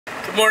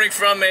Good morning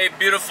from a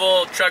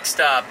beautiful truck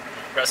stop.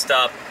 Rest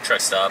stop, truck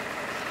stop.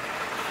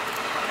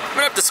 I'm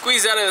gonna have to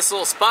squeeze out of this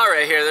little spot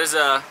right here. There's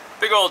a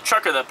big old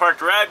trucker that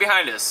parked right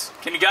behind us.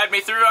 Can you guide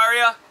me through,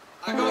 Arya?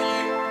 I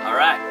got you. All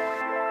right.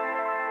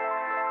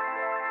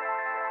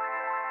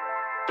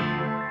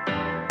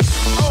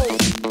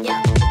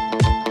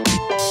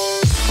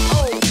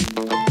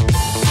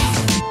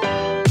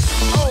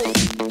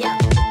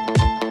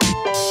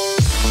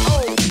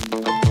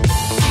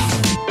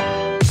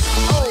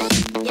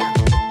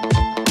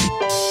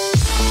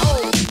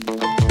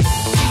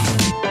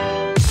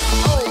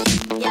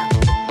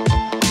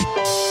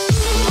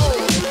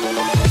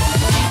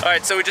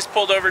 Alright, so we just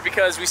pulled over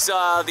because we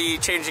saw the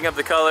changing of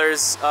the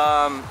colors.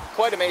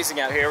 Quite amazing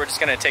out here. We're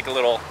just going to take a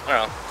little, I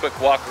don't know, quick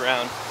walk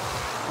around.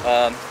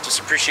 Just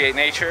appreciate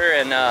nature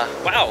and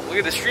wow, look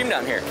at the stream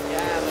down here. Yeah,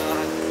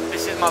 man.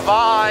 This is my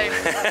vibe.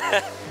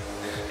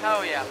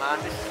 Hell yeah, man.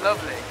 This is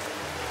lovely.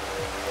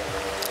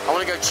 I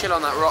want to go chill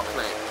on that rock,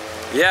 mate.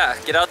 Yeah,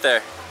 get out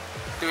there.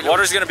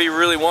 Water's going to be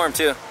really warm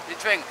too. You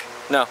drink?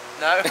 No.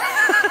 No?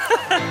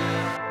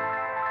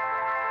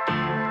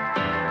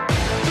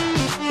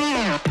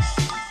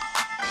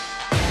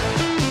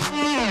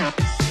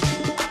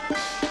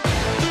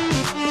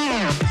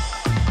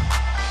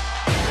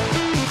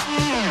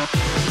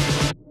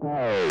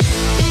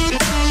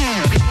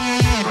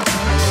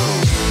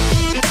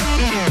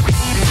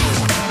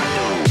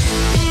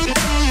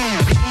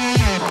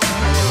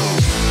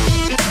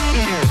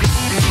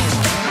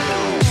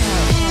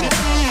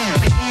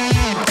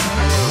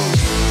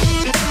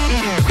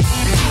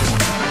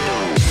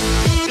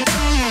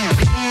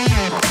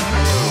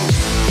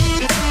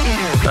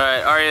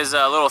 Arya's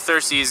a little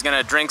thirsty. He's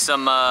gonna drink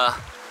some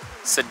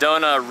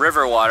Sedona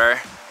river water.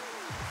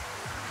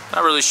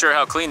 Not really sure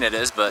how clean it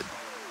is, but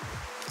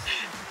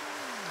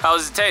how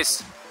does it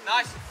taste?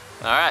 Nice.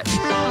 All right.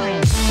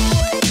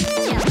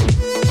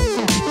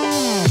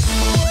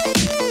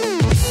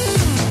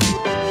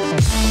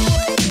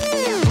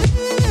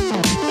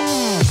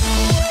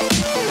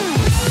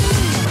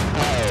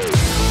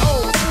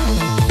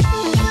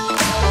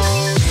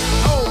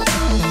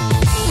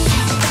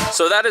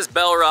 So that is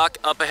Bell Rock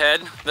up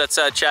ahead. That's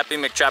Chappy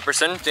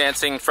McChapperson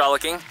dancing,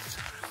 frolicking.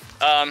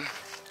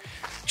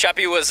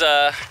 Chappy was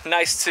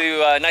nice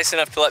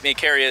enough to let me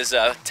carry his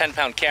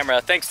 10-pound camera.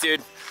 Thanks,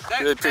 dude.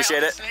 Really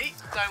appreciate it.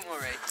 Don't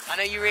worry. I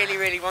know you really,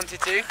 really wanted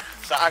to,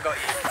 so I got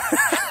you.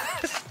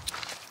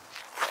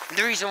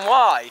 The reason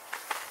why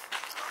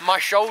my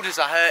shoulders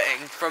are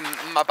hurting from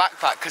my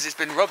backpack because it's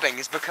been rubbing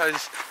is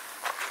because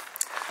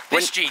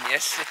this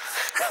genius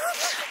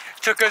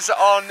took us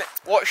on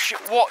what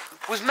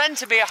was meant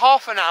to be a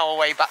half an hour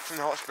way back from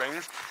the hot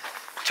springs.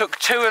 Took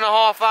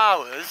 2.5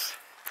 hours.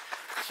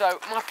 So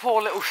my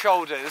poor little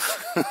shoulders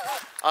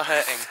are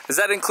hurting. Is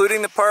that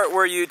including the part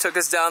where you took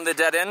us down the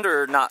dead end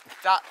or not?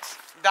 That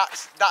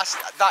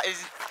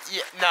is,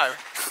 yeah, no.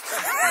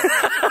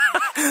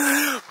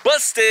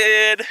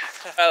 Busted!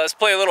 Let's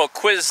play a little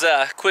quiz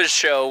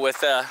show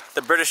with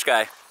the British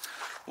guy.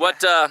 What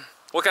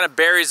kind of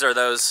berries are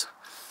those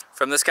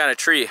from this kind of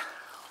tree?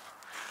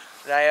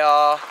 They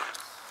are...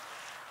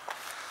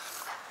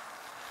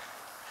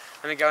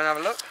 Let me go and have a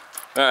look.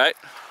 All right.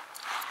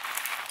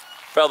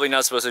 Probably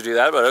not supposed to do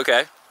that, but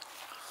okay.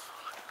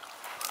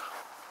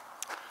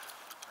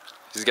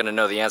 He's gonna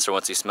know the answer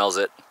once he smells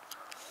it.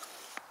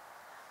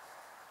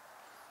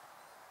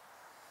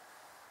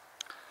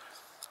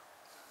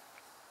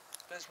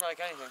 Doesn't smell like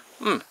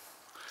anything.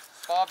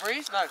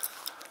 Barberries? No.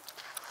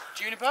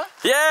 Juniper?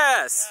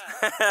 Yes!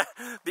 Yeah.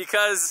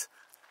 Because...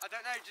 I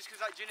don't know, just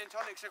because like gin and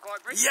tonics are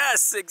quite British.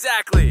 Yes,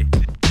 exactly!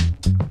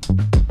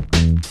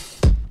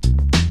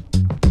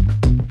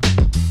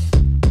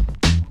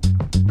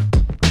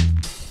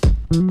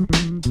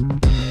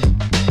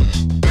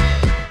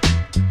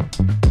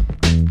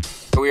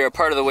 We are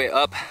part of the way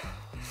up.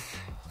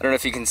 I don't know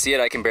if you can see it,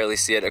 I can barely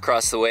see it.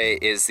 Across the way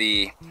is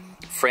the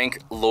Frank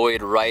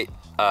Lloyd Wright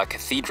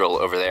Cathedral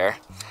over there.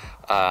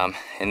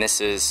 And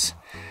this is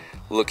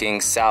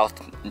looking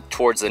south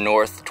towards the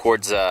north,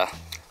 towards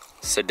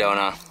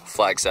Sedona.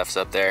 Flagstaff's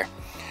up there.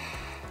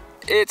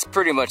 It's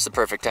pretty much the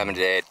perfect time of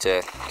day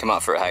to come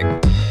out for a hike.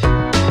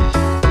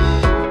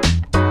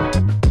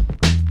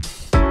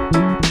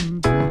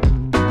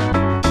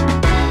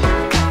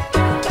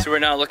 So we're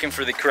now looking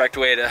for the correct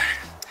way to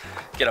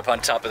get up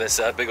on top of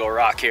this big old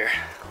rock here.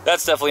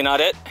 That's definitely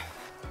not it.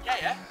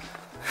 Yeah.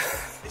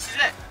 This is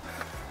it.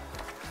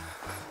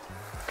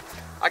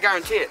 I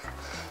guarantee it.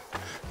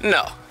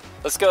 No.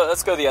 Let's go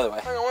the other way.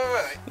 Hang on,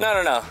 wait. No.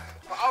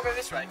 Well, I'll go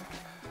this way.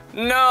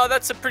 No,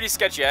 that's a pretty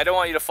sketchy. I don't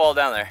want you to fall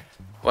down there.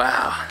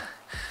 Wow.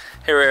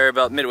 Here we are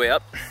about midway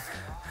up.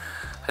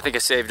 I think I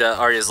saved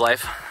Arya's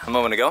life a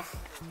moment ago.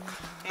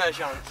 No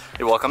chance.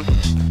 You're welcome.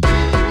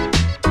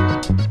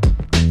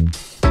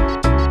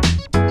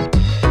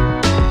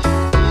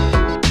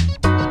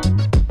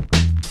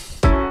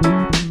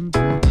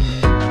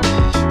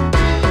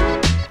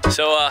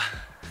 So,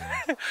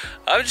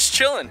 I'm just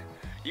chilling.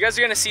 You guys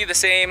are gonna see the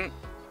same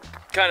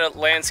kind of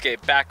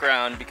landscape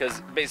background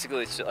because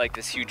basically it's like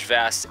this huge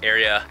vast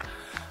area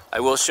I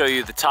will show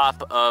you the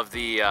top of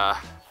the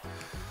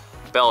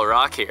bell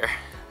rock here.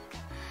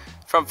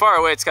 From far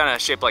away, it's kind of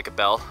shaped like a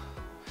bell.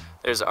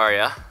 There's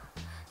Arya,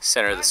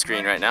 center of the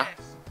screen right now.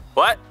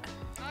 What?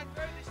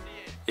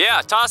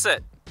 Yeah, toss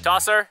it.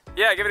 Tosser?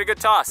 Yeah, give it a good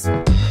toss.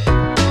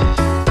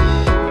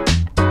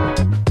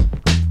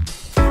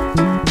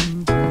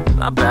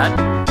 Not bad.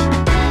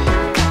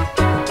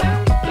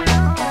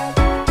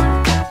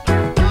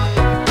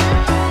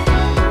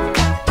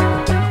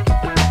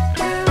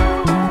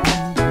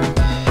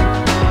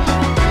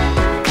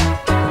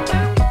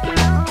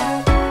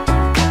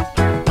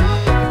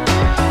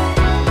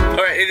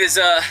 Alright, it is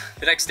the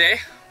next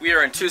day. We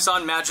are in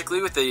Tucson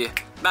magically with the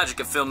magic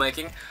of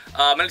filmmaking.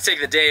 I'm gonna take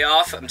the day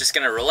off. I'm just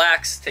gonna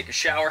relax, take a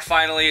shower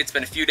finally. It's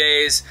been a few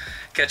days.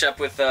 Catch up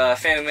with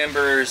family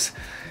members,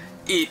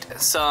 eat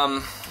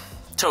some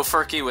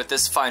tofurkey with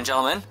this fine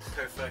gentleman.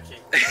 Tofurkey.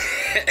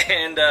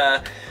 And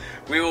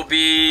I'll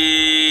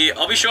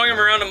be showing him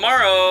around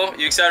tomorrow.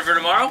 You excited for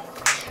tomorrow?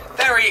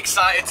 Very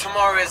excited.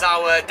 Tomorrow is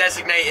our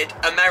designated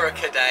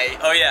America Day.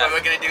 Oh yeah. Where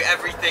we're going to do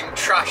everything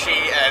trashy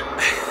and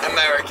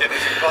American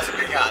as we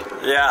possibly can.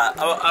 Yeah,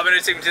 I'm going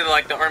to take him to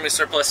the Army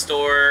surplus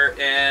store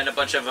and a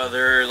bunch of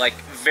other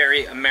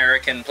very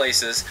American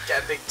places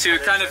to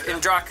kind of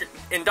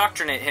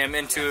indoctrinate him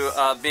into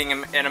being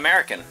an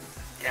American.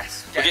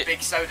 Yes, get a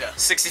big soda.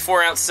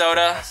 64-ounce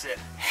soda. That's it.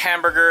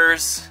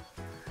 Hamburgers.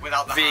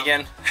 Without the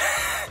vegan.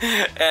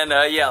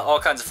 And yeah, all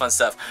kinds of fun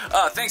stuff.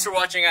 Thanks for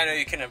watching. I know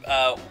you can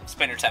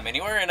spend your time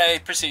anywhere, and I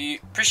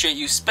appreciate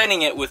you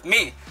spending it with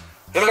me.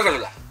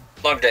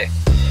 Long day.